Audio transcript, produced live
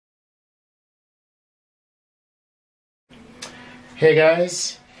Hey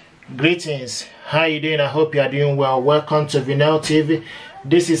guys, greetings. How you doing? I hope you are doing well. Welcome to Vinyl TV.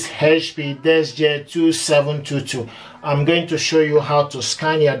 This is HP Deskjet 2722. I'm going to show you how to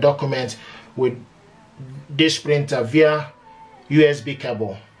scan your document with this printer via USB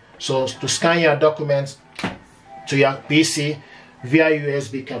cable. So to scan your documents to your PC via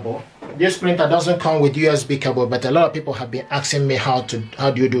USB cable. This printer doesn't come with USB cable, but a lot of people have been asking me how do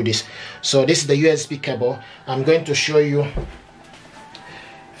you do this. So this is the USB cable. I'm going to show you.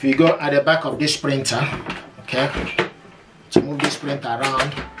 If you go at the back of this printer, okay, to move this printer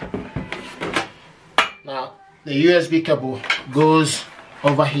around. Now the USB cable goes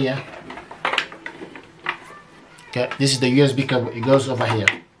over here. Okay, this is the USB cable. It goes over here.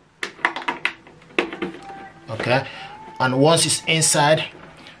 Okay, and once it's inside,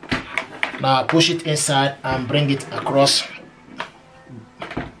 now push it inside and bring it across.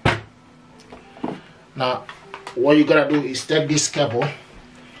 Now what you gotta do is take this cable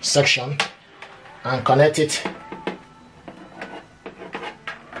section and connect it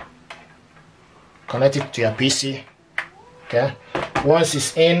to your PC. Okay, once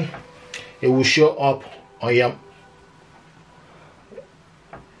it's in, it will show up on your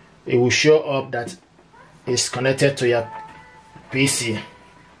that it's connected to your PC.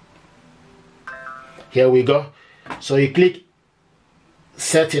 Here we go. So you click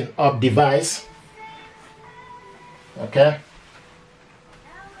setting up device. Okay,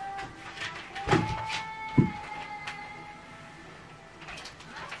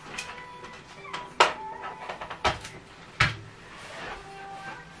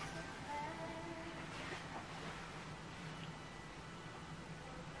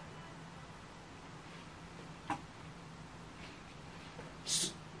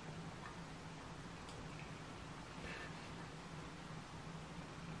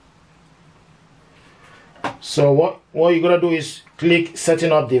 so what you're gonna do is click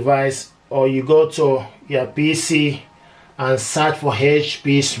setting up device, or you go to your PC and search for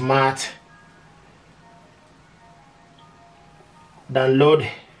HP Smart. Download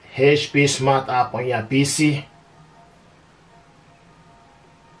HP Smart app on your PC.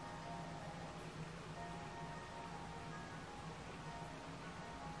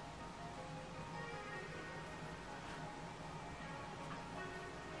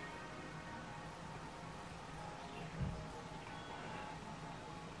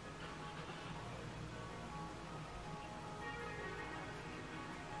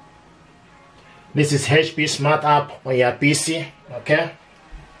 This is HP Smart app on your PC. Okay,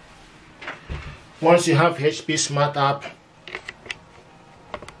 once you have HP Smart app,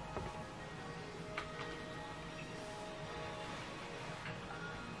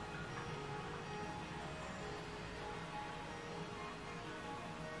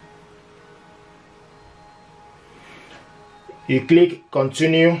 you click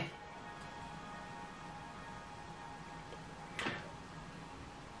continue.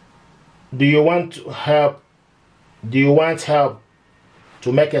 Do you want help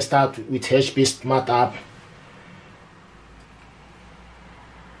to make a start with HP Smart app?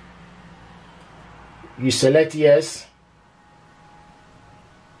 You select yes.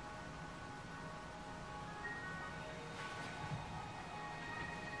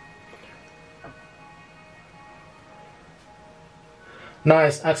 Now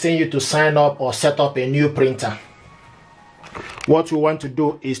it's asking you to sign up or set up a new printer. What we want to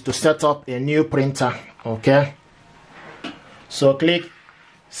do is to set up a new printer. Okay, so click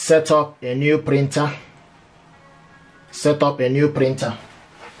set up a new printer. Set up a new printer.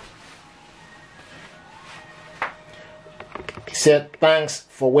 Say thanks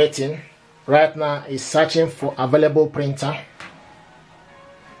for waiting. Right now it's searching for available printer.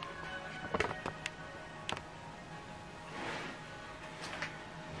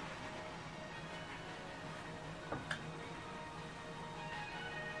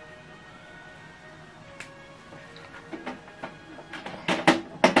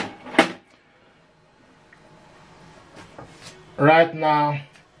 Right now,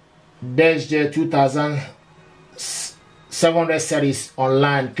 Deskjet 2700 series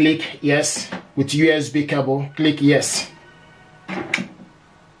online. Click yes with USB cable. Click yes.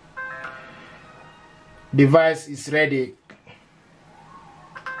 Device is ready.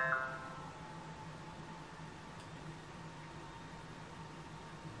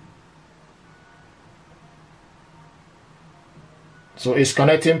 So it's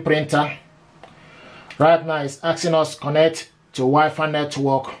connecting printer. Right now it's asking us connect to Wi-Fi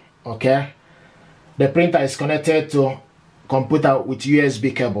network. Okay, the printer is connected to computer with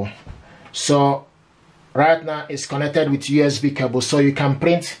USB cable. So right now it's connected with USB cable, so you can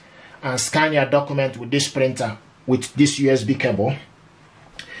print and scan your document with this printer with this USB cable.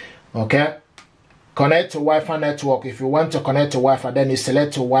 Okay, connect to Wi-Fi network. If you want to connect to Wi-Fi, then you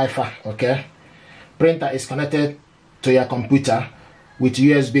select to Wi-Fi. Okay, printer is connected to your computer with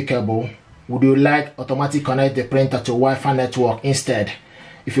USB cable. Would you like automatically connect the printer to Wi-Fi network instead?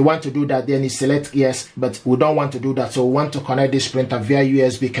 If you want to do that, then you select yes, but we don't want to do that, so we want to connect this printer via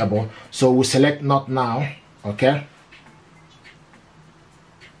USB cable, so we select not now. Okay,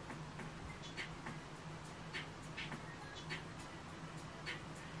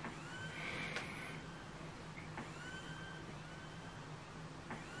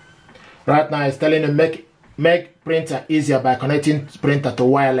 right now it's telling you make printer easier by connecting printer to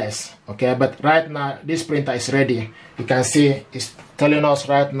wireless. Okay, but right now this printer is ready. You can see it's telling us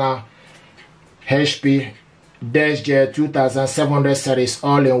right now HP Deskjet 2700 series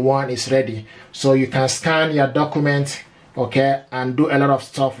all-in-one is ready, so you can scan your document, okay, and do a lot of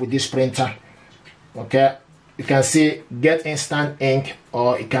stuff with this printer. Okay, you can see get instant ink,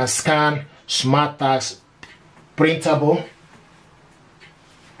 or you can scan smart tags, printable.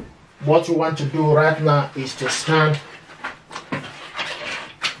 What we want to do right now is to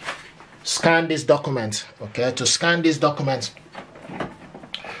scan this document. Okay, to scan this document,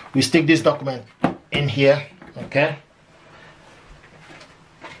 we stick this document in here. Okay,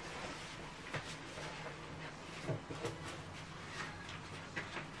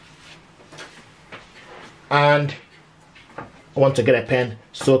 and I want to get a pen,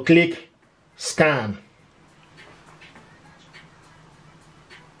 so click scan.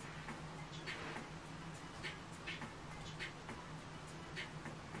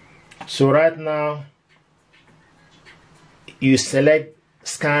 So right now you select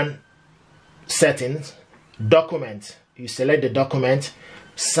scan settings, document, you select the document,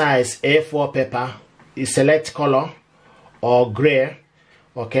 size A4 paper, you select color or gray.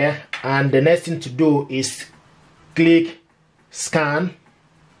 Okay, and the next thing to do is click scan.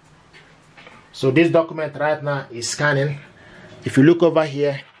 So this document right now is scanning. If you look over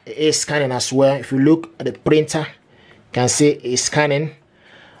here, it is scanning as well. If you look at the printer, you can see it's scanning.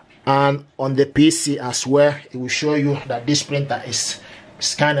 And on the PC as well, it will show you that this printer is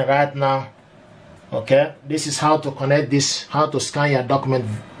scanning right now. Okay, this is how to connect this, how to scan your document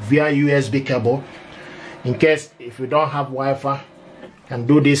via USB cable. In case if you don't have Wi-Fi, you can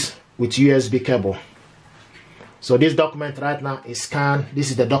do this with USB cable. So this document right now is scanned.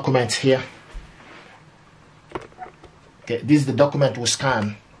 This is the document here. Okay, this is the document we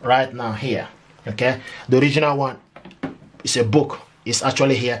scan right now here. Okay, the original one is a book. Is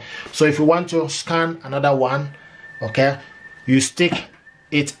actually here. So if you want to scan another one, okay, you stick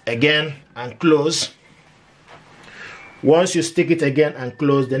it again and close. Once you stick it again and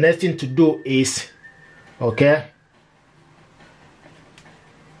close, the next thing to do is, okay,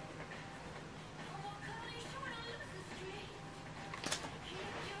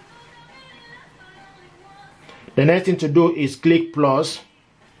 the next thing to do is click plus.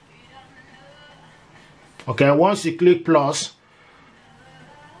 Okay, once you click plus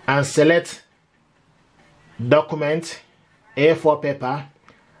and select document A4 paper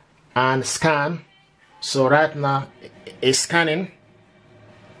and scan. So right now it's scanning.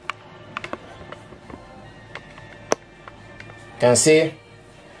 You can see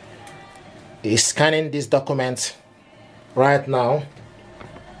it's scanning this document right now.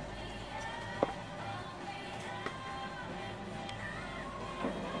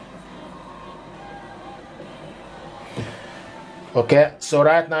 Okay, so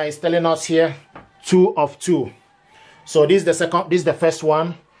right now it's telling us here 2 of 2. So this is the second, this is the first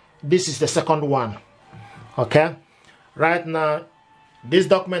one, this is the second one. Okay, right now this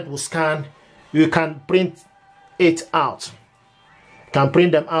document will scan. You can print it out. You can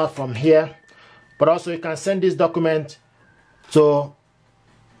print them out from here, but also you can send this document to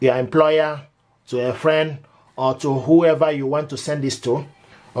your employer, to a friend, or to whoever you want to send this to,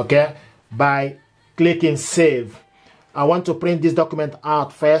 okay, by clicking save. I want to print this document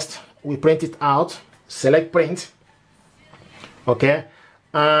out first. We print it out, select print, okay,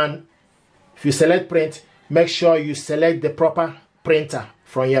 and if you select print, make sure you select the proper printer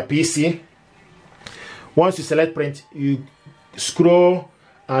from your PC. Once you select print, you scroll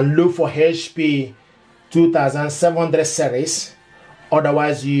and look for HP 2700 series,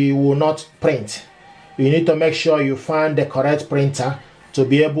 otherwise you will not print. You need to make sure you find the correct printer to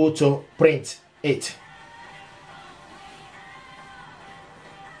be able to print it.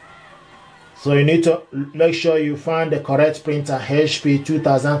 So you need to make sure you find the correct printer, HP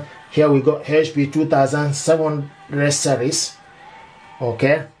 2000. Here we go, HP 2700 series.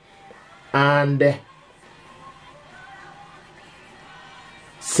 Okay, and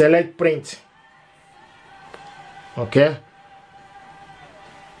select print. Okay,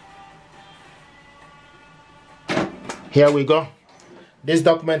 here we go. This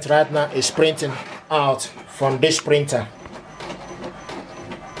document right now is printing out from this printer.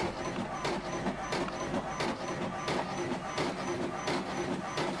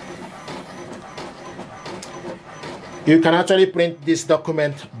 You can actually print this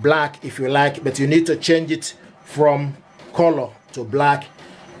document black if you like, but you need to change it from color to black.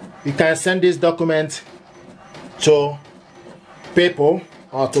 You can send this document to people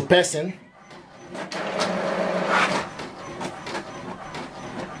or to person.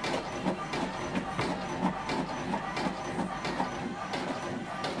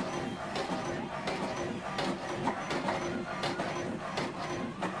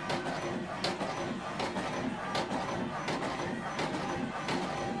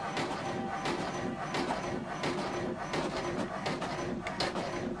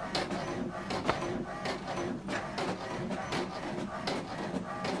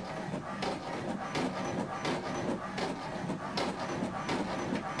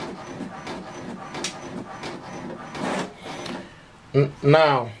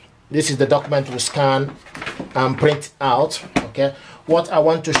 Now this is the document we scan and print out. Okay, what I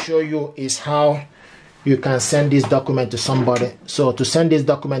want to show you is how you can send this document to somebody. So to send this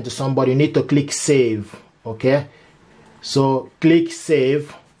document to somebody, you need to click save. Okay, so click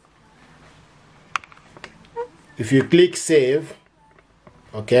save. If you click save,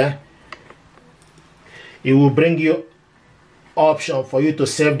 okay, it will bring you option for you to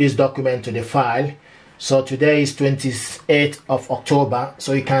save this document to the file. So today is 28th of October,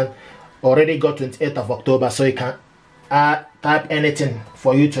 so you can already got 28th of October, so you can type anything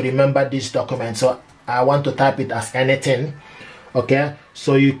for you to remember this document. So I want to type it as anything. Okay,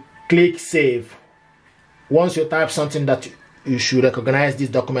 so you click save. Once you type something that you should recognize this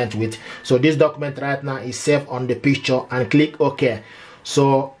document with, so this document right now is saved on the picture, and click OK.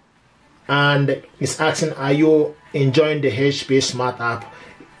 So, and it's asking, are you enjoying the HP Smart app?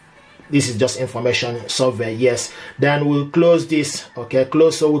 This is just information survey. Yes. Then we'll close this. Okay,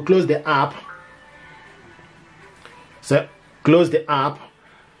 close. So we'll close the app. So close the app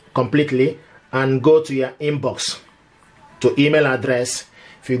completely and go to your inbox, to email address.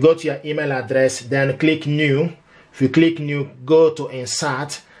 If you go to your email address, then click new. If you click new, go to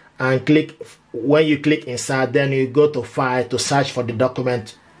insert and click. When you click insert, then you go to file to search for the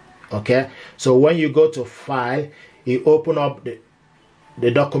document. Okay, so when you go to file, you open up the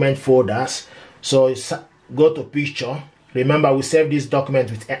document folders. So go to picture. Remember, we save this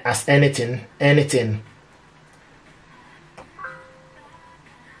document with as anything.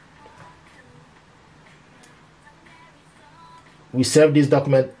 We save this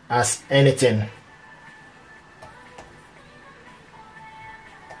document as anything.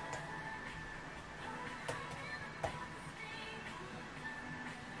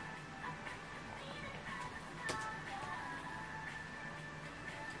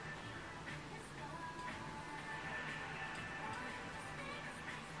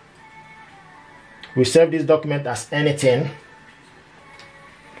 We save this document as anything.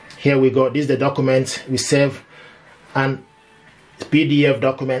 Here we go. This is the document we save, and PDF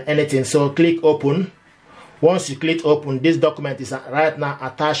document, anything. So click open. Once you click open, this document is right now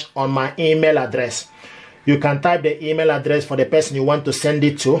attached on my email address. You can type the email address for the person you want to send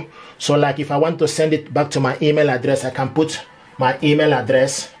it to. So like if I want to send it back to my email address, I can put my email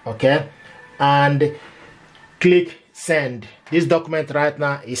address, okay, and click send. This document right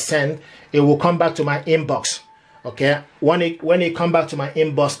now is sent. It will come back to my inbox. Okay, when it come back to my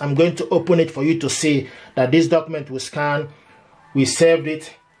inbox, I'm going to open it for you to see that this document was scanned. We saved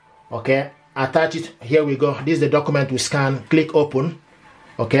it. Okay, attach it. Here we go. This is the document we scanned. Click open.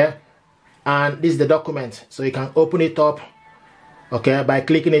 Okay, and this is the document. So you can open it up. Okay, by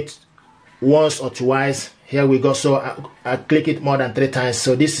clicking it once or twice. Here we go. So I click it more than 3 times.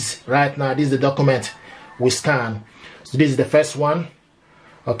 So this is right now. This is the document we scan. So this is the first one.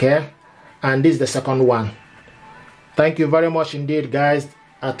 Okay, and this is the second one. Thank you very much indeed, guys.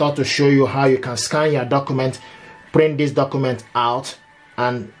 I thought to show you how you can scan your document, print this document out,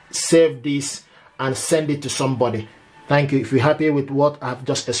 and save this and send it to somebody. Thank you. If you're happy with what I've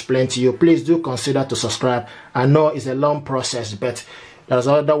just explained to you, please do consider to subscribe. I know it's a long process, but there's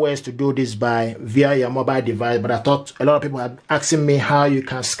other ways to do this via your mobile device. But I thought a lot of people are asking me how you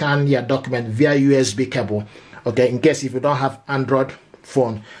can scan your document via USB cable. Okay, in case if you don't have Android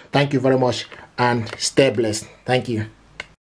phone. Thank you very much and stay blessed. Thank you.